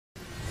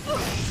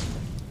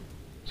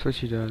That's what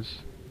she does.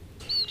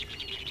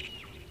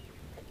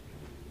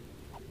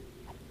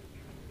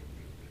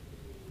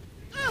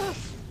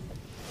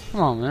 Come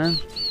on, man.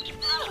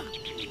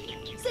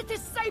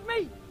 Citrus, save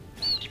me!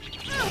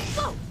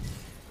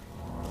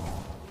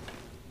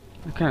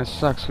 That kind of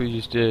sucks what you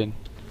just did.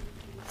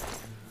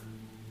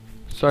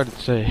 Sorry to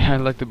say, I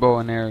like the bow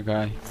and arrow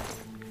guy.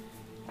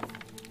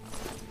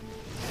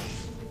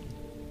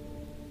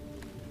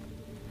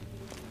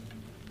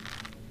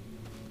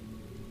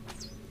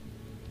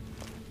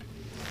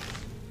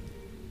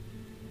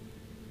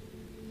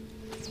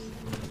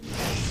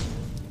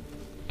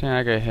 Damn,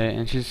 I got hit,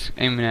 and she's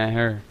aiming at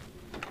her.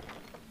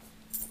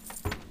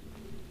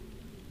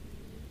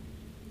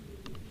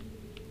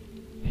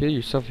 Hit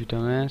yourself, you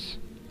dumbass.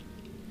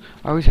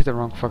 I always hit the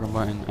wrong fucking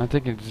button. I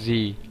think it's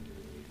Z.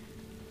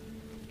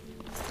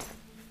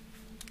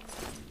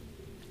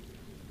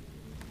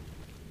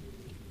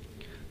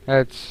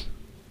 I think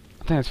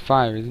that's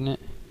 5, isn't it?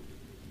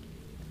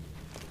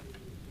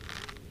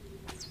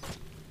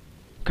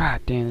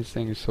 God damn, this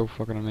thing is so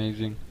fucking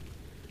amazing.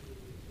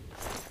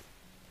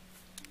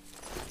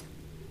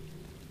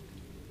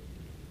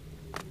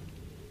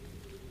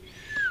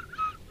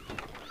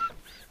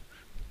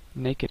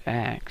 Naked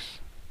axe.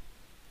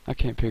 I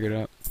can't pick it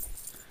up.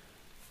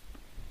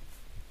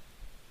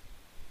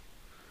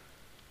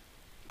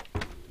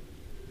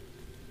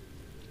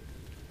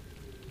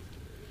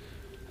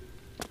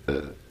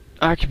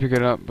 I can pick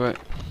it up, but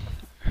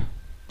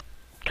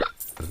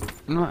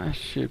no, I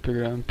should pick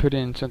it up and put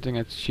in something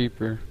that's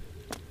cheaper.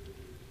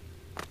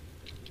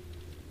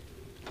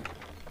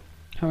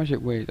 How much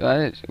it weighs?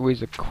 It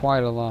weighs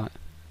quite a lot.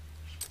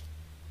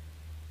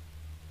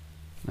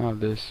 Now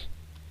this.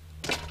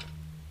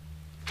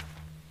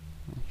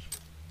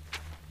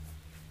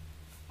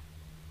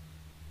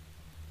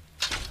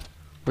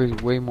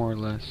 Weighs way more or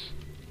less.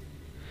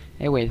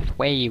 It weighs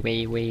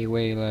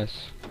way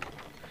less.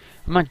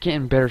 I'm not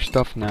getting better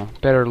stuff now.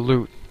 Better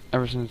loot.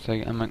 Ever since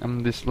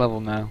I'm this level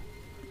now.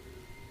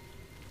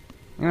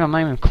 You know, I'm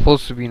not even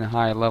close to being a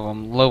high level.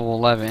 I'm level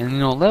 11. And you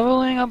know,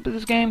 leveling up in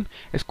this game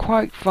is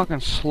quite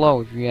fucking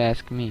slow if you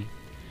ask me.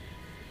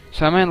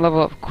 So I might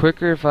level up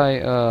quicker if I,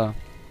 Oh,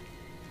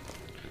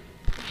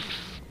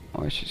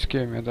 it should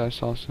scare me. I thought I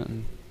saw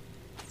something.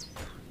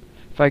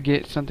 If I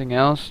get something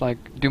else,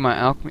 like do my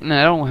alchemy. No,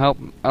 that don't help.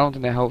 I don't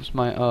think that helps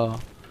my,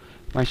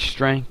 my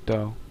strength,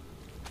 though.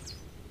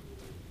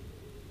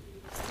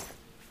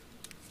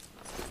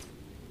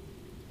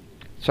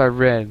 So I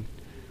read,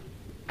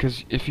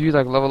 because if you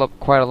like level up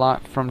quite a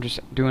lot from just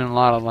doing a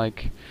lot of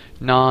like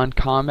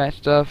non-combat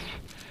stuff,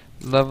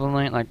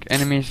 leveling like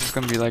enemies is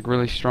gonna be like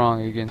really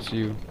strong against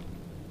you.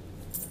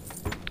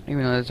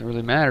 Even though it doesn't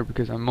really matter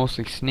because I'm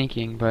mostly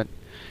sneaking, but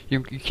you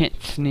can't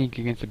sneak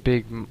against a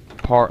big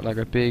part like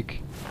a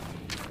big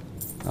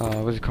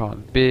what's it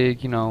called?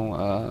 Big, you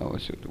know,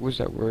 what's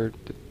that word?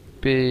 The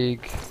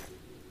big,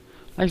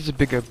 like it's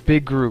a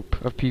big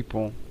group of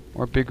people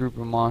or a big group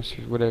of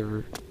monsters,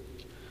 whatever.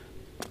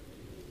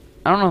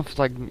 I don't know if it's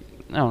like,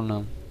 I don't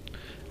know.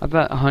 I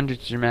thought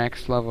 100's your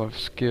max level of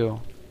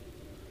skill.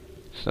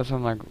 So that's why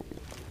I'm like,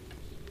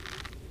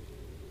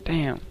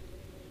 damn.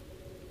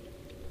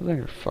 I think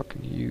they're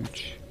fucking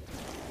huge.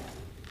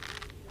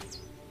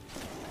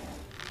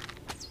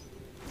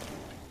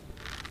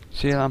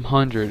 See, I'm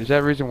 100. Is that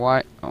the reason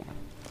why? Oh.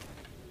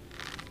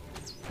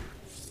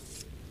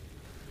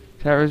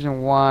 Is that the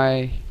reason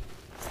why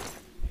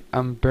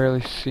I'm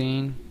barely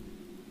seen?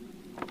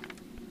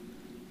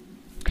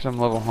 Because I'm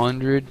level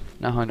 100.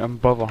 Not 100. I'm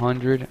above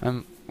 100.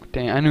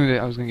 Dang, I knew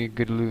that I was gonna get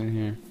good loot in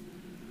here.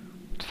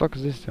 What the fuck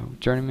is this though?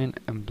 Journeyman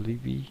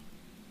Oblivion?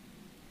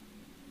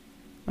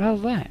 What the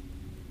hell's that?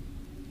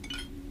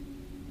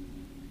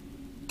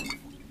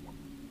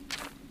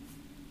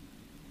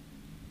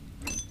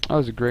 Oh,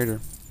 it's a grater.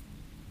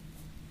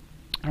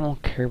 I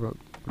don't care about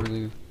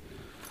really.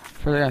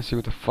 First I gotta see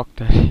what the fuck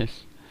that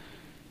is.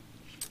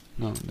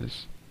 No,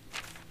 this.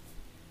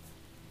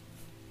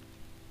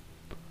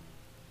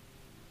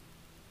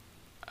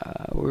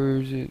 Where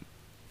is it?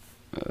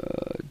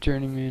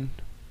 Journeyman.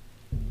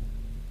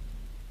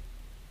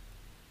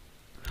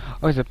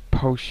 Oh, it's a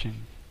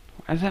potion.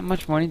 Is that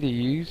much money to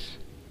use?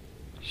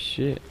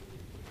 Shit.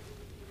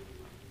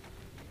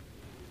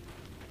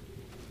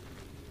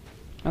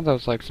 I thought it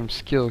was like some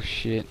skill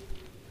shit.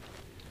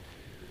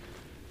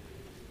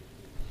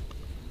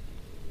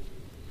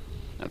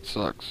 That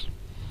sucks.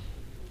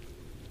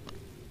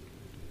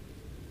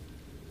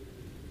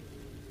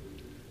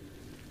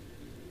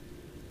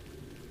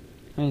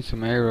 I need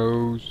some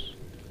arrows.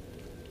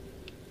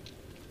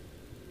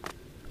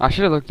 I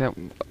should have looked at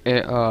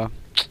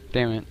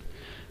damn it,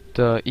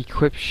 the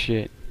equip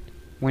shit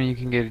when you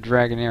can get a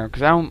dragon arrow.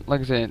 Cause I don't,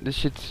 like I said, this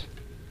shit's.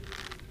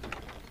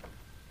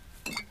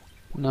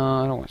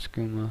 No, I don't want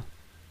skooma.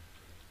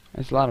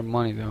 It's a lot of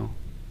money though,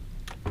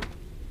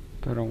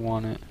 but I don't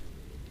want it.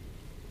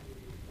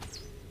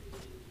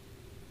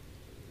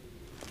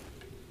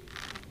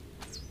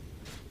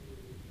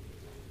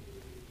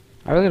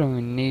 I really don't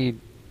even need.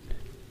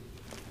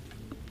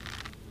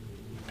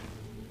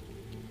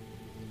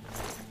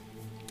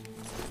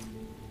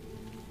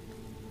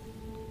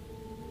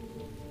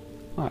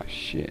 Oh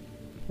shit.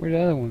 Where'd the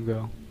other one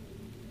go?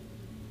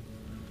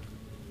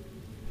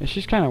 It's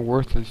just kind of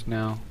worthless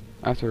now,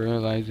 after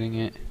realizing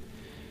it.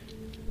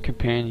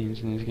 Companions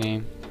in this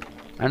game.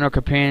 I know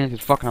companions in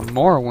fucking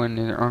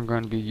Morrowind aren't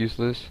going to be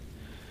useless.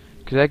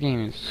 Because that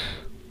game is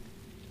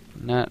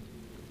not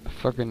a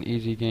fucking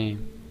easy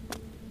game.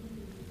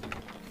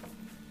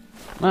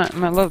 My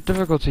level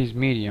difficulty is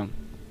medium.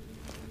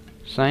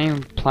 So I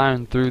am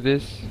plowing through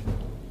this.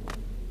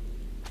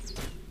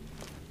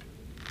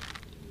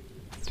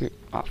 Dude,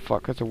 oh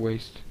fuck, that's a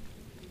waste.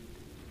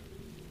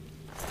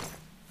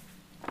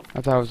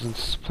 I thought I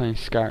was playing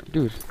Skyrim.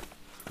 Dude.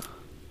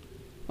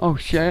 Oh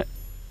shit.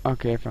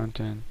 Okay, I found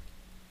 10.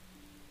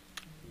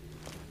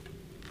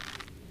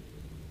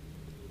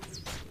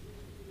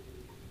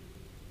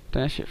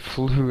 That shit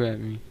flew at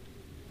me.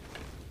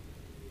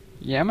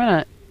 Yeah, I'm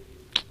gonna...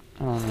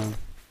 I don't know.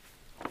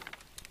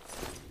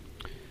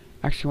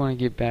 I actually want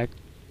to get back...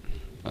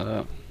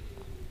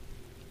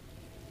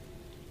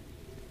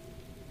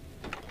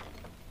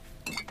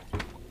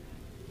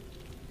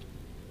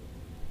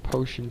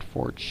 Potion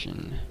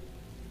Fortune.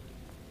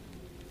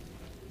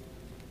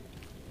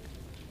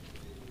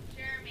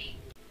 Jeremy.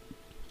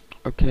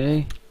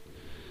 Okay.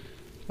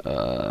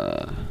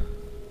 I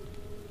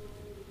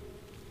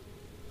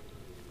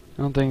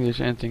don't think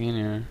there's anything in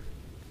here.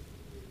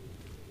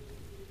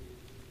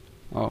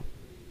 Oh.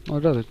 Oh,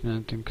 it does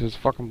anything because it's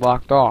fucking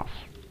blocked off.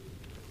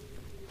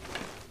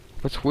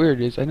 What's weird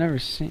is I never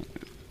seen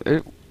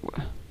it.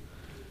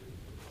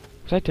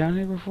 Was I down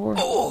here before?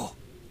 Oh.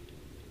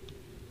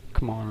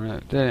 Come on, really?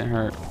 That didn't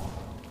hurt.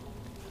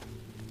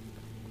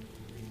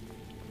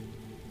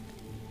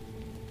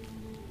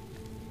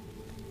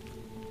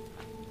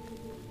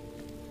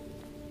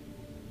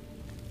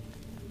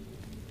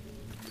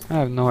 I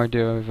have no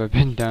idea if I've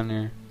been down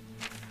there.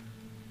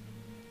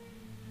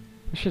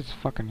 This shit's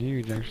fucking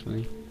huge,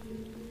 actually.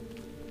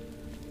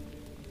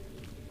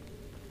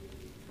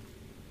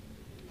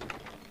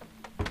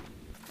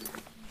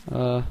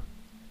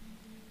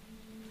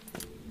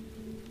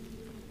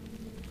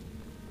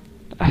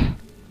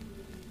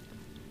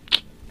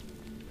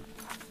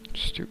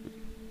 Stupid.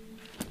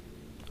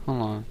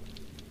 Hold on.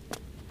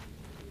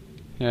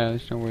 Yeah,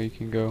 there's no way you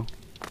can go.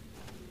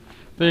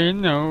 There's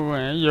no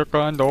way you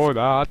can do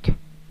that.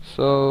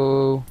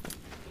 So,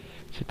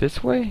 is it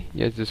this way?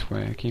 Yeah, it's this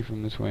way. I came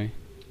from this way.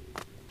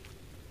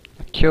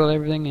 I killed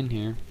everything in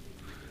here.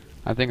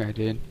 I think I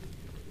did.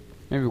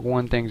 Maybe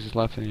one thing's just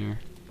left in here.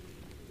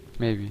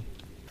 Maybe.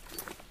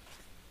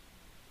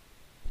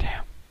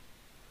 Damn.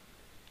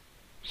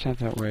 It's not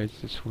that way,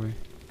 it's this way.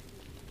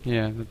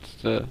 Yeah, that's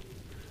the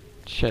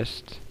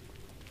chest.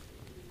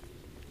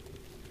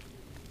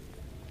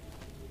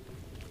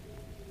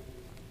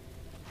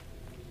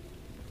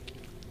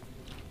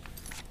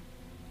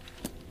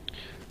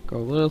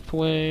 Go this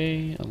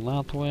way, and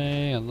that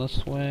way, and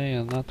this way,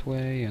 and that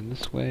way, and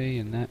this way,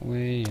 and that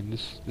way, and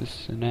this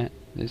and that,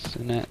 this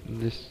and that,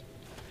 and this.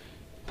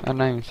 I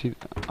didn't even see.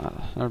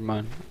 Never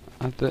mind.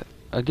 I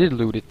did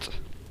loot it.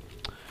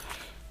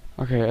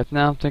 Okay,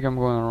 now I think I'm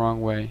going the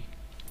wrong way.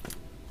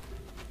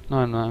 No,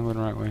 I'm not. I'm going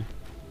the right way.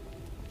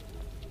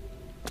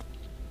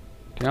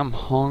 Dude, I'm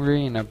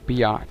hungry in a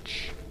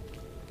biatch.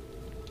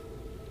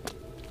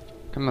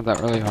 I'm not that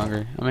really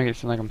hungry. I make it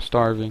seem like I'm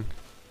starving.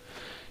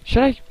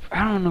 Should I?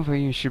 I don't know if I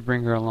even should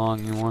bring her along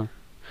anymore.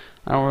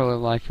 I don't really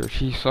like her.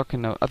 She's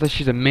fucking. I thought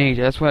she's a mage.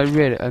 That's what I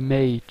read. A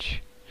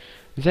mage.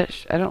 Is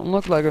that? I don't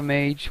look like a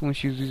mage when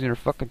she was using her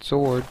fucking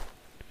sword.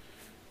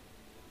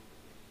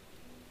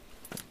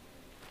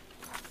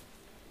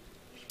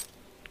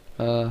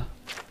 I'm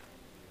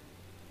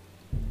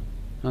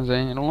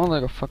saying I don't look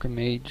like a fucking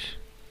mage.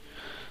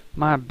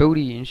 My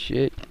booty and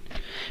shit.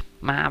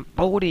 My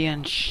booty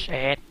and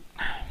shit.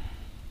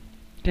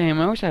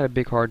 Damn, I wish I had a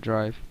big hard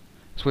drive.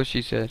 That's what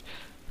she said.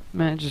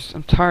 Man,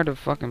 I'm tired of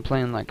fucking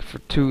playing like for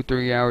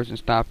 2-3 hours and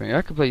stopping.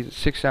 I could play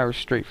 6 hours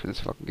straight for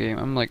this fucking game.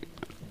 I'm like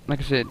I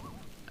said,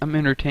 I'm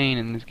entertained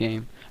in this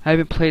game. I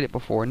haven't played it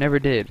before, never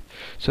did.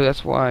 So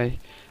that's why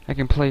I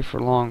can play for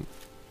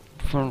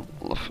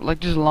like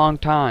just a long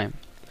time.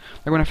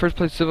 Like when I first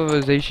played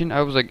Civilization,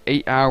 I was like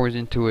 8 hours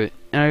into it,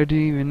 and I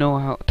didn't even know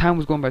how time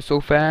was going by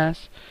so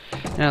fast.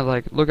 And I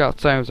like look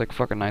outside, it was like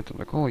fucking night. I'm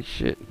like, holy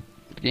shit,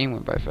 the game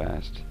went by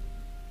fast.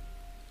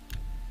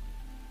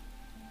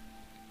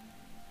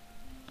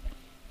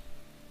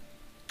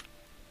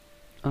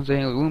 I'm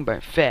saying it went by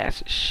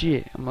fast as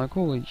shit. I'm like,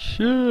 holy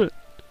shit.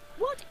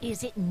 What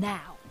is it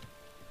now?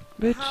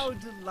 Bitch. How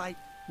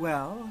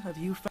well, have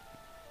you found...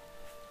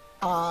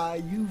 Ah,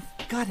 you've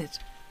got it.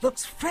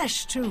 Looks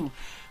fresh, too.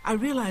 I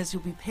realize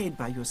you'll be paid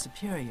by your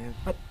superior,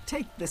 but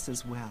take this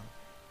as well.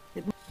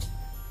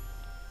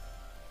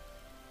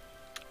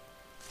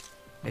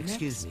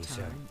 Excuse me, Next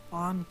sir. time,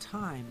 on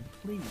time,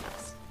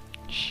 please.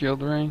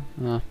 Shield ring?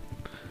 You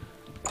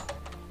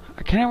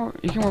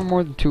can wear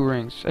more than 2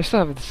 rings. I still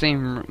have the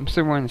same. I'm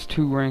still wearing these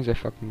 2 rings I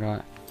fucking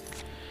got.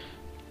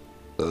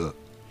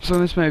 So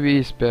this might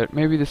be better.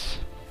 Maybe this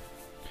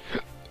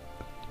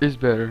is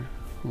better.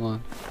 Hold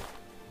on.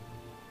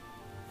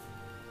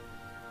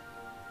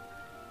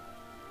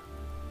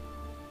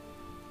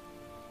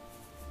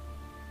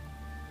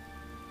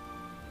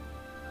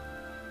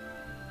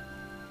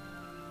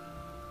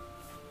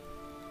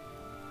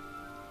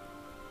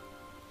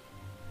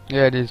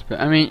 Yeah, it is, but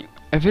I mean,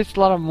 if it's a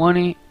lot of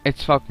money,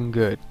 it's fucking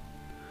good.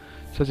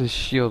 So it's a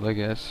shield, I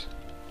guess.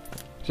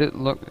 Does it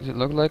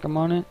look like I'm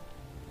on it?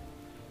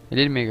 It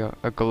did make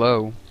a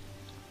glow.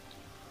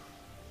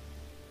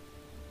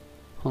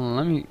 Hold on,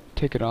 let me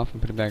take it off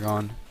and put it back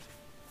on.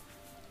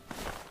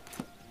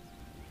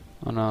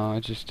 Oh no,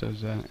 it just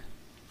does that.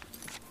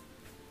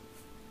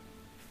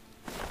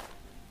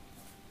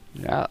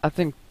 Yeah, I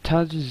think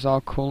Touch is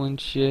all cool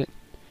and shit,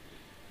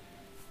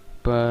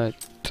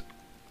 but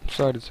I'm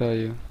sorry to tell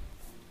you.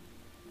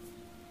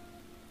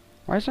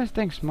 Why is that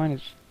thing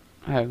minus?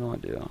 I have no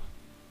idea.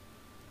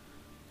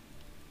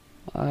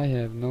 I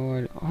have no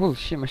idea. Holy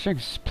shit, my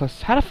strength is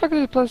plus. How the fuck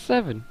is it plus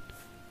 7?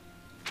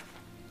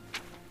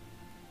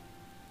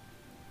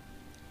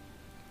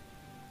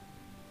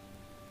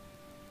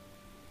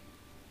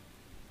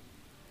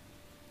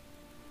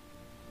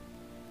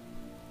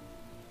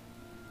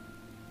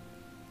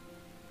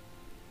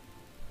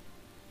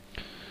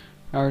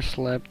 Hours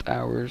slept,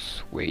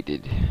 hours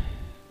waited.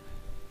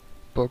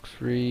 Books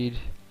read.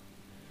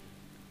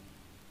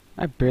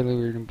 I barely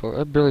read a book.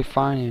 I barely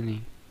find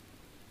any.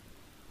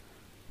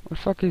 What the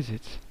fuck is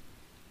it?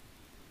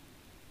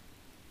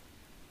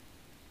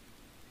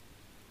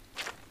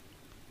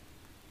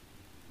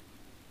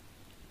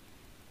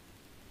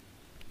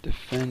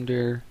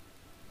 Defender.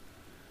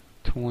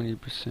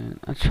 20%.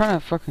 I'm trying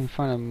to fucking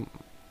find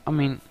a. I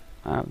mean,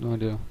 I have no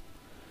idea.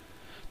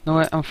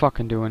 No, I'm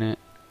fucking doing it.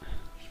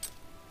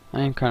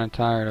 I am kind of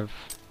tired of.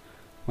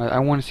 I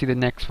want to see the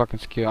next fucking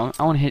skill.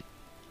 I want to hit.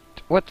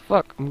 What the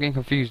fuck? I'm getting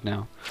confused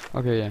now.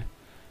 Okay, yeah.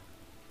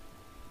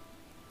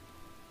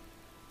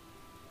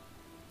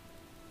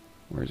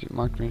 Where is it?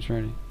 Marked range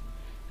ready.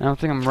 I don't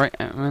think I'm right.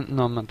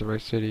 No, I'm not the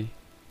right city.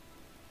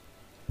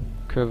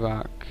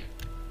 Kavak.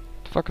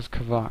 What the fuck is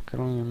Kavak? I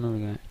don't even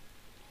remember that.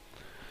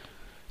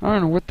 I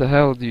don't know what the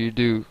hell do you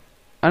do.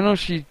 I know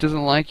she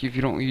doesn't like you if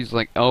you don't use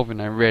like Elven.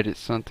 I read it,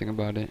 something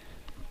about it.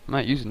 I'm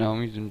not using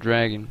Elven, I'm using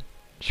Dragon.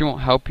 She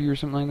won't help you or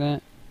something like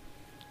that?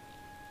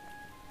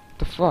 What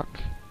the fuck?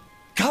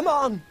 Come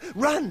on!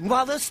 Run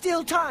while there's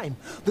still time!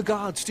 The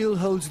guard still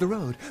holds the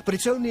road, but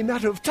it's only a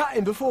matter of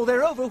time before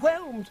they're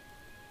overwhelmed.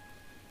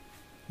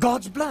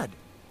 God's blood.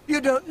 You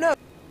don't know.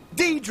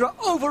 Deidre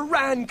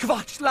overran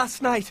Kvatch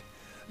last night.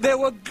 There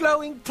were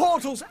glowing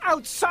portals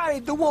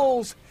outside the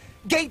walls.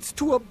 Gates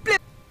to Oblivion.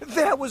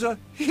 There was a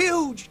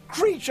huge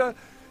creature.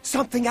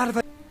 Something out of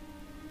a...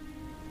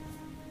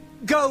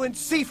 Go and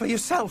see for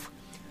yourself.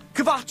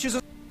 Kvatch is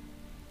a...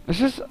 This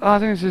is... I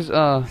think this is,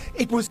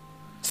 It was...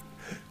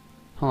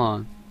 Hold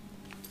on.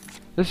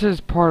 This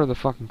is part of the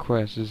fucking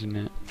quest, isn't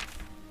it?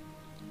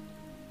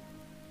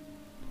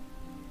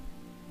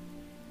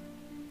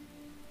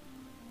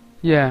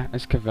 Yeah,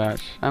 it's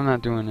Kvatch. I'm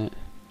not doing it.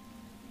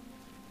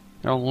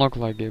 I don't look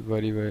like it,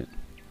 buddy, but...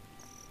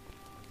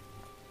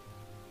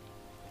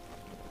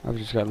 I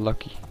just got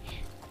lucky.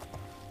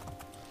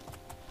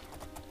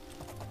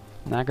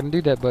 Not gonna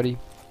do that, buddy.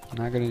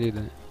 Not gonna do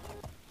that.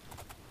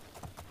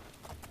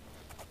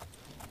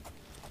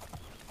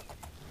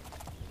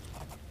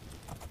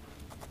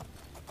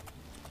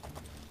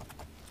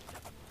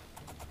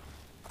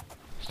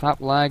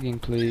 Stop lagging,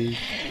 please.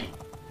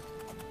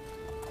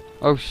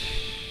 Oh,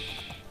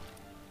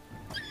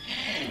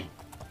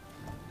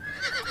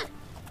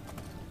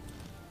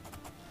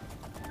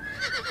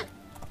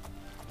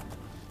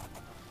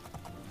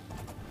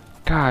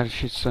 God, this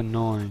shit's so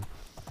annoying.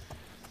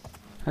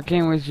 I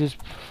can't wait to just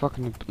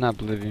fucking, not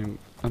Oblivion,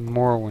 a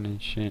Morrowind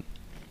and shit.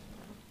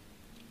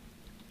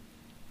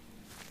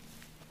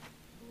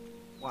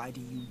 Why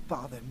do you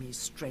bother me,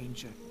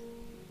 stranger?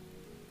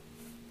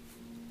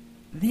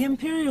 The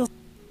Imperial...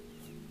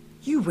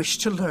 You wish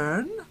to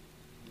learn?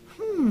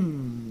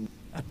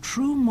 A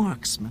true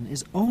marksman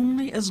is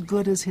only as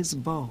good as his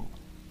bow.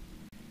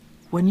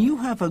 When you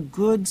have a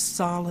good,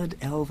 solid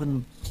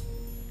elven...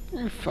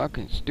 You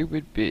fucking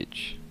stupid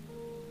bitch.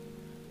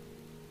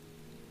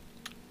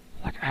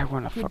 Like, I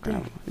want a fucking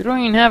elven. You don't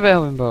even have an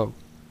elven bow.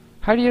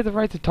 How do you have the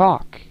right to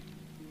talk?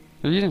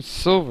 You're using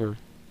silver.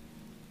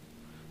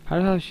 How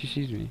the hell she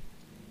sees me?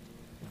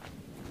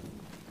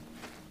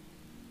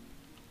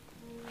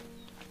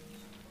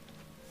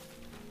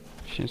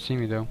 She didn't see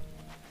me though.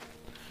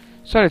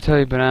 Sorry to tell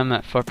you, but I'm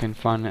not fucking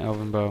fond of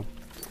elven bow.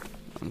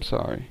 I'm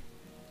sorry.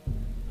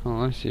 Hold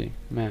on, let's see.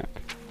 Map.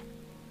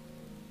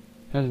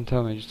 It doesn't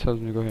tell me, it just tells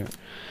me to go here.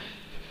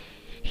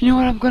 You know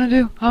what I'm gonna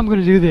do? I'm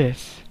gonna do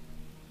this.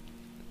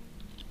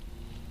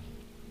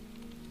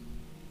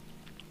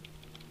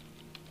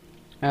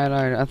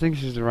 I think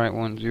this is the right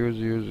one.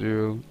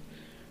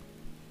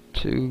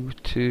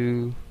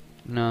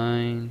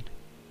 000229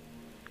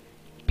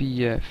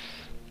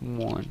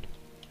 BF1.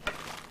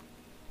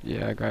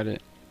 Yeah, I got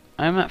it.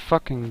 I'm not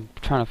fucking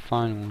trying to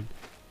find one.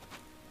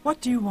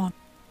 What do you want?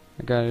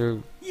 I got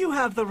it. You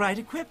have the right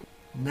equipment.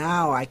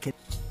 Now I can...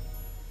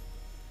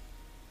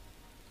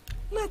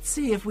 Let's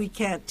see if we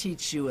can't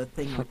teach you a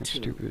thing or Fucking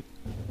two. stupid.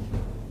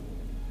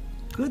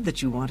 Good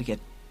that you want to get...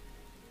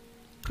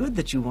 Good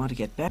that you want to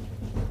get better.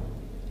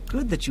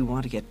 Good that you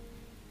want to get...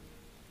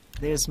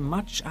 There's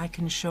much I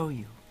can show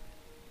you.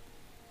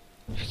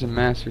 She's a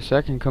master, so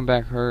I can come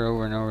back her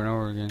over and over and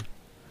over again.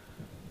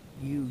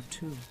 You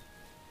too.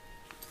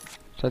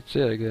 So that's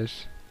it, I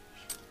guess.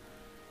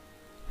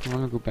 I'm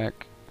gonna go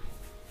back.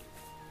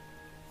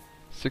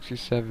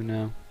 67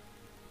 now.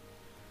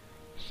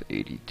 It's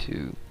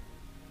 82.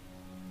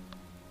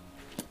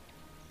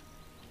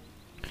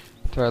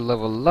 So I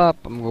level up,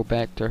 I'm gonna go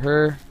back to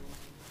her.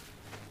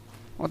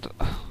 What the?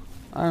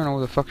 I don't know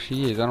where the fuck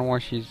she is. I don't know why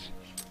she's...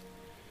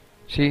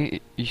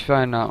 See, you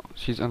find out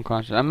she's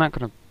unconscious. I'm not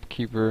gonna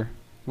keep her.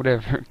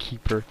 Whatever,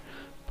 keep her.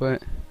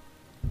 But...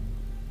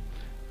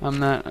 I'm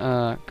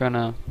not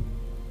gonna...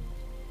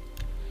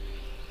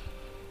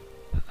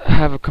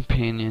 have a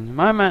companion.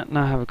 I might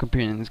not have a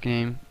companion in this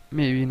game.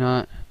 Maybe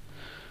not.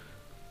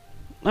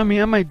 I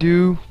mean, I might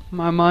do.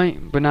 I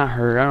might, but not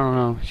her. I don't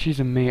know. She's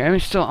amazing. I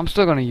mean, I'm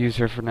still gonna use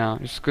her for now.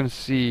 Just gonna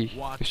see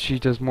if she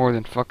does more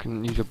than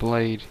fucking use a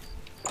blade.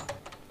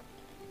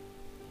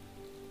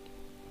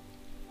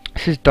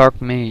 This is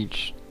Dark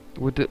Mage.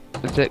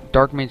 Is that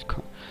Dark Mage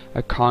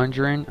a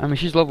conjuring? I mean,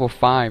 she's level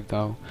 5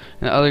 though,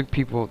 and the other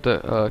people,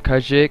 the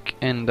Kajik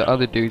and the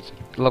other dudes,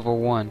 level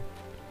 1.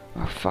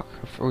 Oh fuck!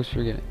 I always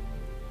forget it.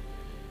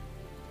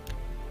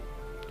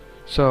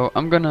 So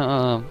I'm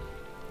gonna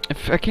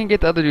if I can't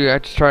get the other dude, I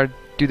just try to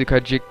do the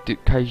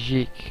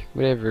Kajik,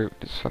 whatever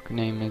his fucking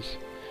name is.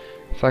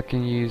 If I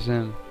can use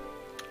him,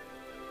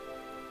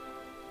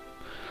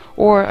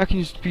 or I can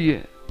just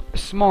be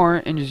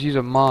smart and just use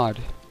a mod,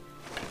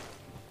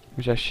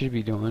 which I should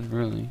be doing,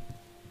 really.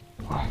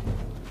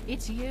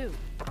 It's you.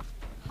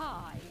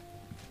 Hi.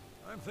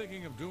 I'm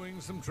thinking of doing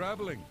some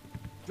traveling,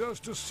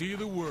 just to see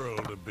the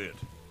world a bit.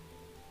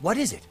 What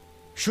is it?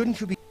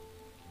 Shouldn't you be...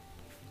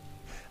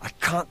 I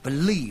can't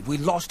believe we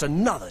lost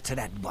another to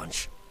that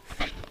bunch.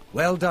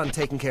 Well done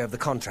taking care of the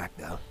contract,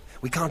 though.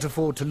 We can't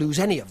afford to lose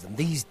any of them.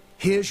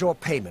 Here's your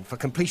payment for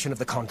completion of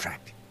the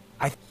contract.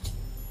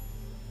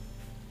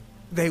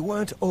 They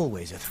weren't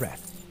always a threat.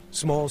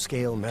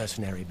 Small-scale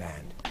mercenary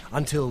band.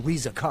 Until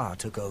Riza Kar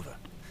took over.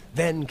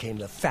 Then came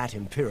the fat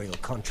Imperial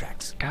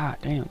contracts. God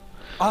damn.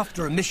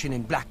 After a mission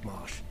in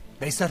Blackmarsh,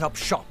 they set up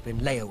shop in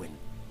Leowin.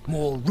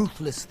 More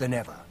ruthless than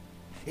ever.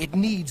 It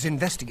needs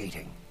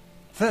investigating.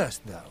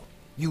 First, though,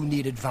 you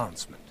need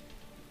advancement.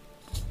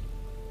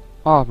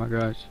 Oh my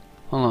gosh.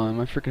 Hold on,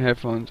 my freaking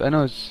headphones. I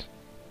know it's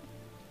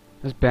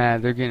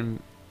bad. They're getting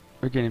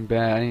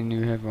bad. I need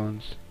new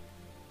headphones.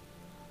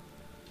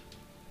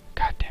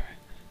 God damn it.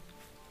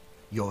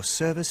 Your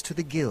service to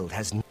the guild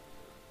has...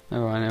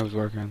 Oh, I know it was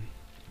working.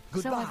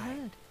 Goodbye. So I've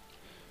heard.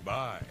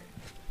 Bye.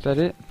 Is that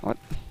it? What?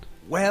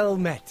 Well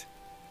met.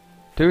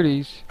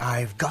 Duties.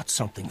 I've got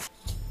something.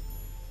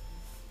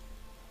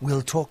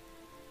 We'll talk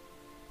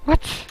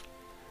What?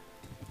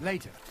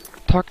 later.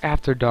 Talk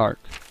after dark.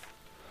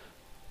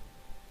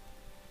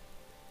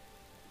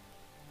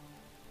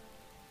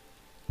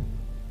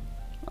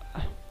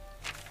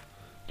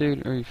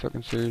 Dude, are you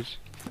fucking serious?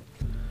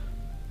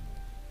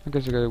 I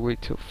guess I gotta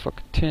wait till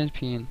fucking 10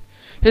 p.m.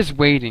 It's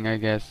waiting, I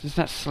guess. It's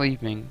not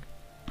sleeping.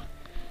 I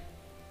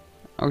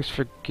always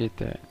forget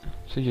that.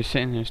 So you're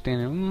sitting there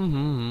standing.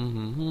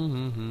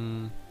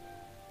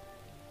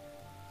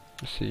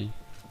 Let's see.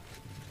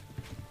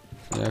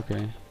 Yeah,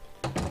 okay.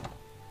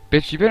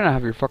 Bitch, you better not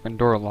have your fucking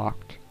door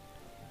locked.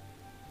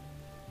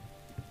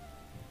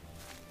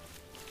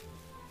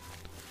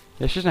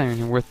 Yeah, she's not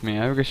even with me.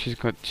 I guess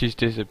she's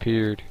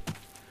disappeared.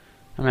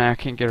 I mean, I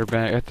can't get her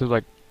back. I have to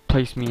like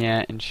place me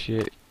at and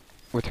shit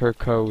with her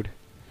code.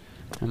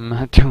 I'm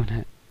not doing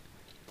it.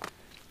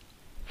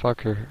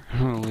 Fuck her. I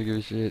don't really give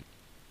a shit.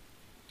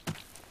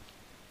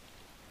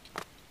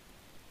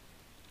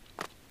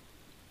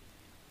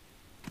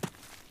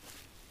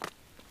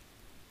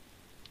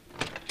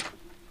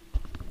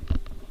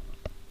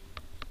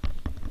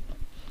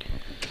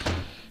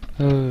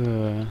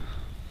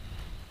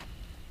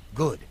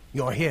 Good,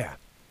 you're here.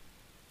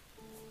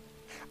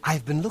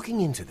 I've been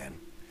looking into them.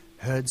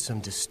 Heard some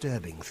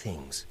disturbing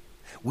things.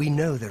 We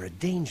know they're a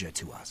danger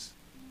to us.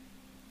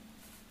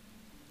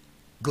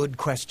 Good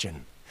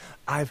question.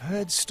 I've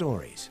heard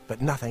stories,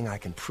 but nothing I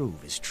can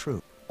prove is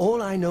true.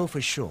 All I know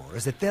for sure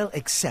is that they'll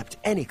accept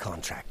any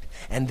contract,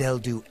 and they'll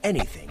do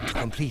anything to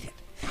complete it.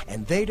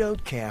 And they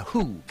don't care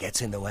who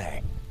gets in the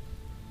way.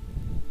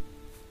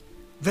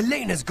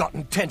 Velena's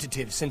gotten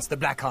tentative since the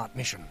Blackheart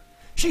mission.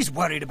 She's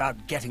worried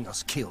about getting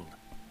us killed.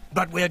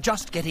 But we're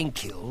just getting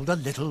killed a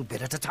little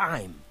bit at a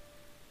time.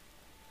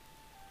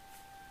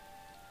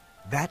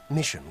 That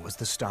mission was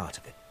the start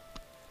of it.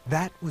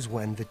 That was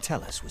when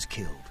Vitelis was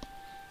killed.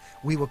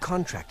 We were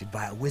contracted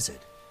by a wizard,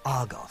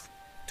 Argoth,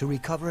 to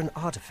recover an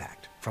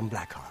artifact from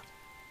Blackheart.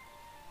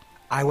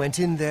 I went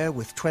in there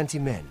with 20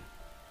 men.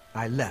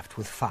 I left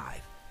with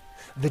 5.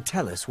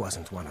 Vitelis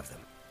wasn't one of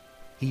them.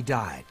 He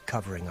died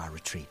covering our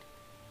retreat.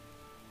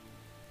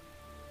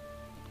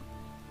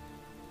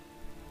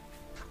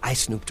 I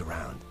snooped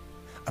around.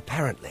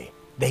 Apparently,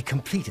 they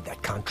completed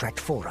that contract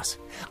for us.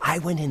 I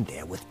went in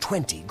there with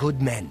 20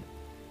 good men.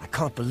 I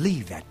can't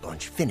believe that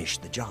bunch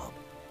finished the job.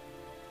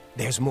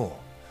 There's more.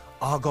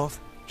 Argoth,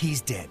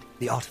 he's dead.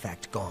 The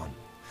artifact gone.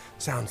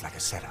 Sounds like a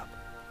setup.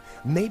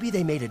 Maybe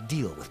they made a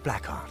deal with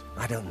Blackheart.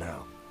 I don't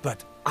know.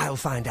 But I'll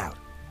find out.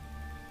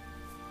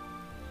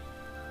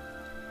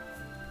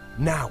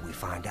 Now we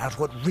find out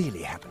what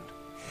really happened.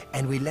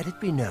 And we let it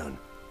be known.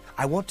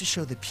 I want to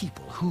show the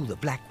people who the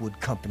Blackwood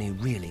Company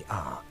really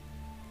are.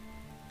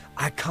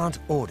 I can't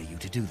order you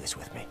to do this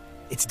with me.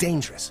 It's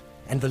dangerous,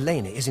 and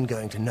Velena isn't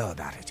going to know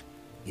about it.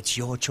 It's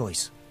your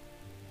choice.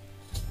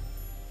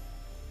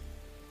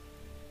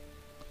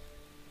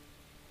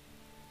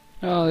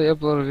 Oh, they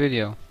upload a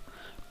video.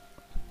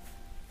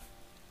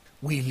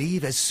 We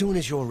leave as soon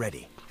as you're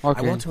ready.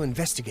 Okay. I want to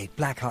investigate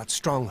Blackheart's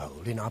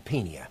stronghold in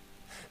Arpenia.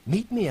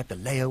 Meet me at the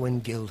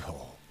Leowen Guild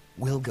Hall.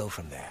 We'll go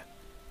from there.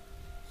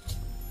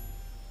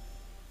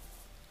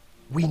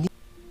 We need...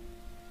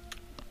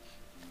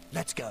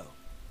 Let's go.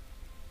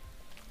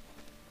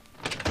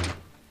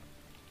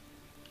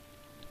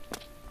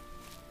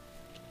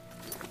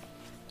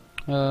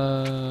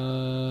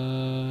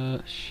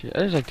 Shit. I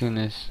just like doing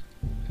this.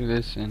 Do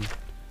this and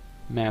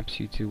maps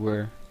you to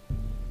where.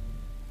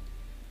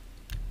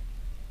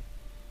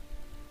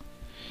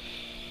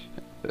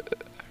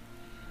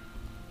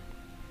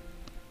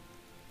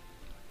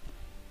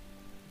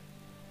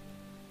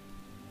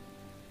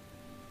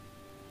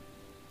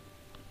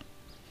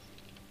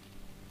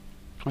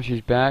 Oh,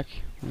 she's back.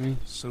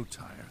 So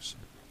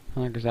tiresome.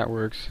 I guess that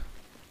works.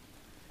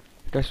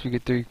 I guess we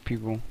get 3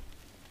 people.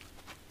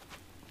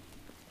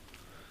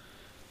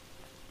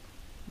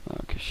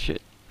 Okay,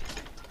 shit.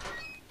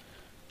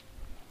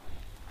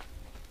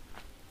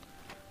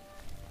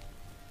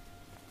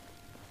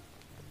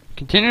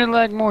 Continue to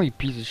lag more, you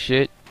piece of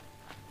shit.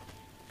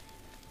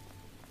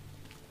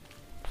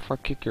 Before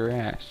I kick your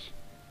ass.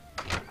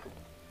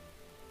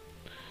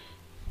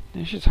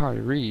 This shit's hard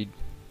to read.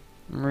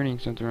 I'm reading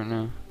something right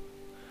now.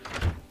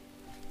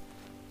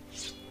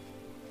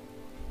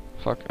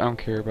 Fuck, I don't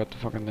care about the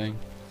fucking thing.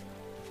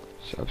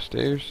 It's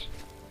upstairs.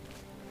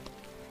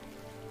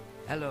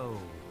 Hello.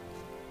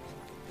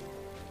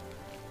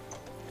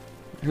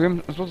 Who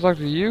am I supposed to talk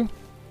to you?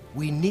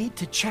 We need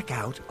to check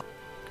out...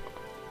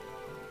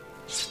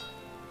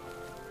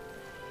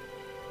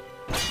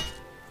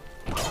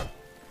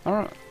 I don't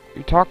know what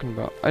you're talking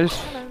about. I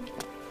just...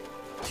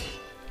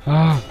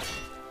 Ah.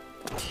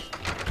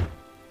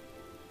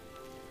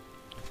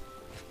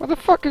 What the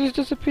fuck? It just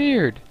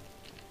disappeared.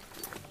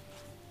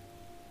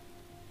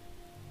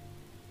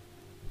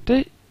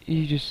 Did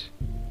you just...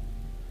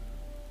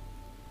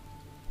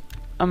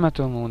 I'm not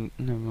the only one.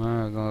 Never mind.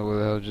 I don't know what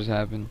the hell just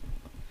happened.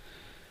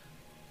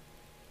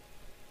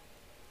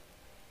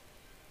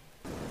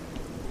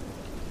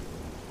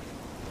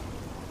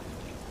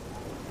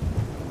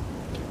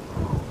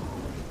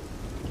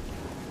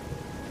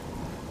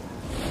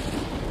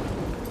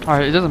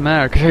 Alright, it doesn't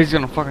matter because he's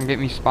gonna fucking get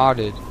me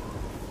spotted.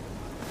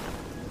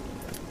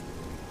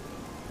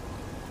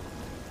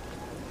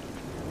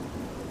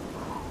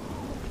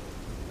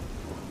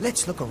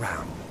 Let's look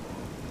around.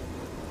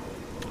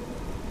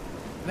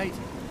 Later.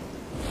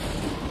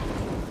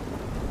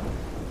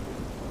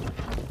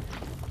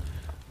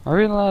 Are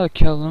we allowed to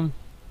kill him?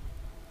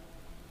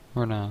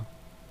 Or no?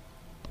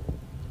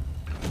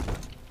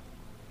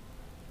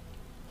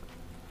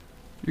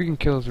 You can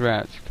kill his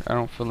rats. I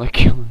don't feel like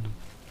killing them.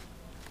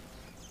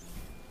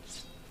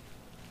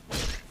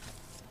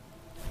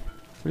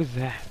 What is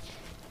that?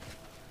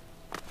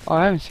 Oh,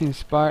 I haven't seen a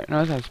spider.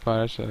 No, that's not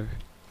a spider.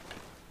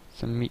 That's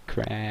some meat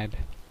crab.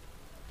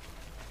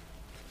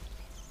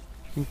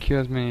 You can kill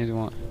as many as you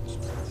want.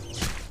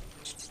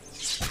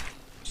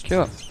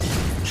 Kill him.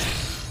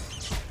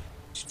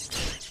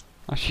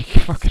 Oh, she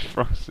fucking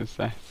froze his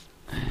ass.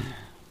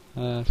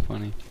 That's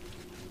funny.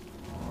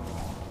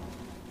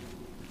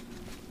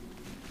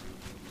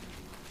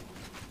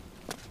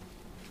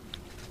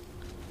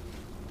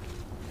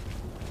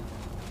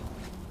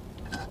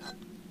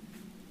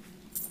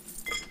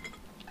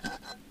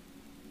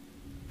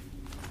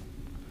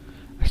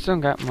 I still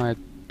got my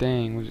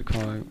thing. What's it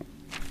called?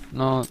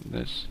 No,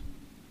 this.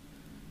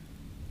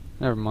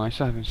 Never mind. I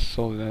still haven't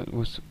sold that.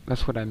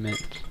 That's what I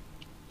meant.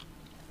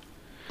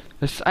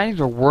 The signs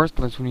are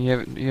worthless when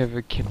you have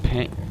a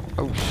campaign.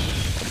 Oh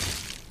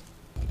sh.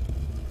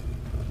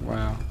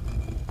 Wow.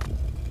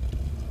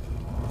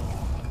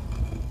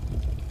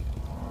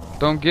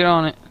 Don't get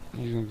on it.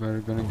 He's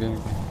gonna get it.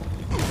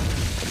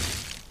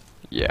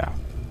 Yeah.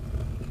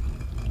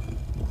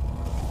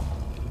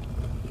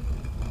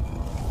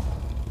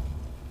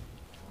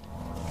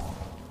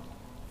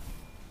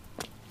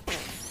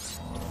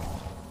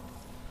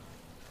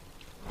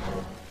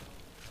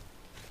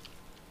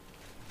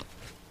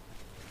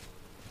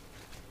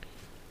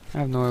 I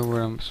have no idea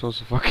where I'm supposed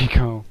to fucking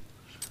go.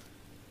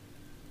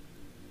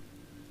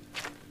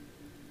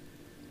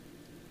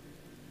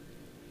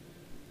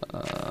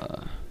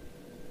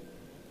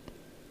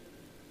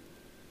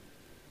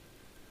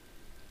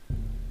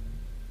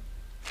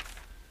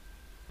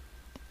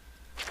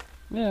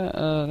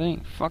 Yeah, they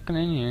ain't fucking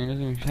in here. It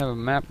doesn't even have a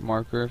map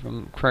marker if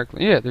I'm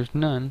correctly. Yeah, there's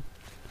none.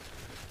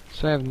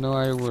 So I have no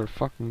idea where to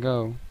fucking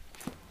go.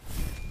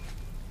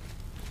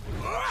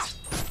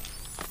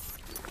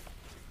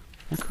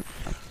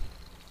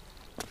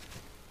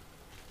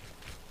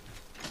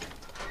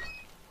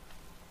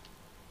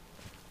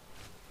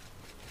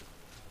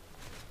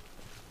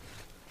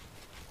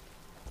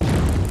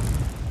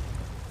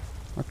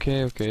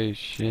 okay,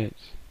 shit.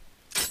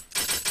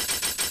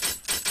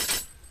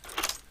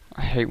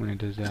 I hate when it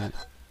does that.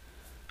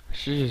 I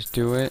should just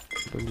do it,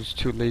 but I'm just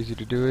too lazy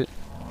to do it.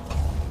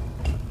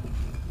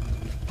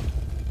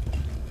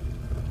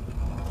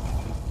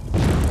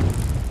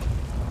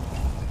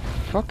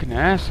 Fucking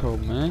asshole,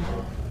 man.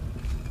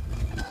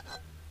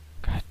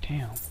 God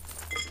damn.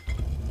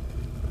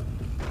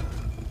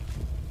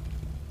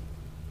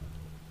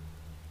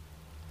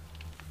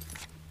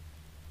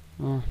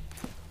 Oh.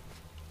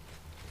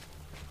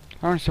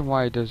 I don't understand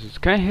why it does this.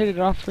 Can I hit it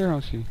off there?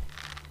 I'll see.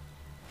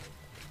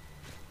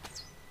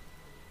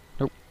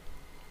 Nope.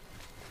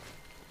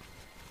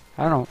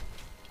 I don't.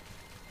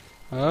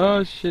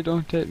 Oh shit,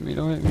 don't hit me,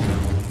 don't hit me.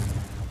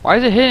 Why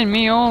is it hitting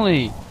me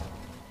only?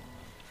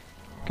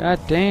 God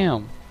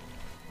damn.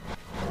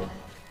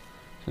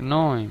 It's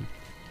annoying.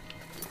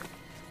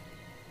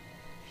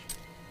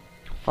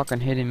 Fucking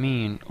hitting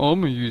me and oh,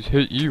 I'm gonna use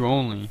hit you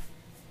only.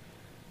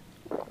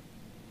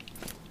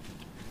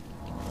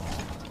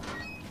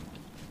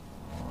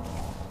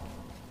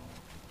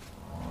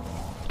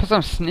 Plus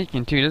I'm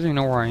sneaking too, he doesn't even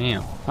know where I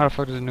am. How the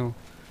fuck does it know?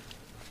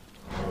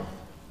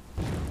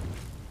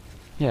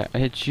 Yeah, I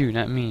hit you,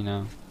 not me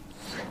now.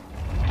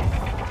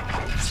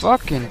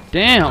 Fucking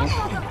damn!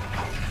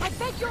 I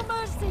beg your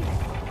mercy!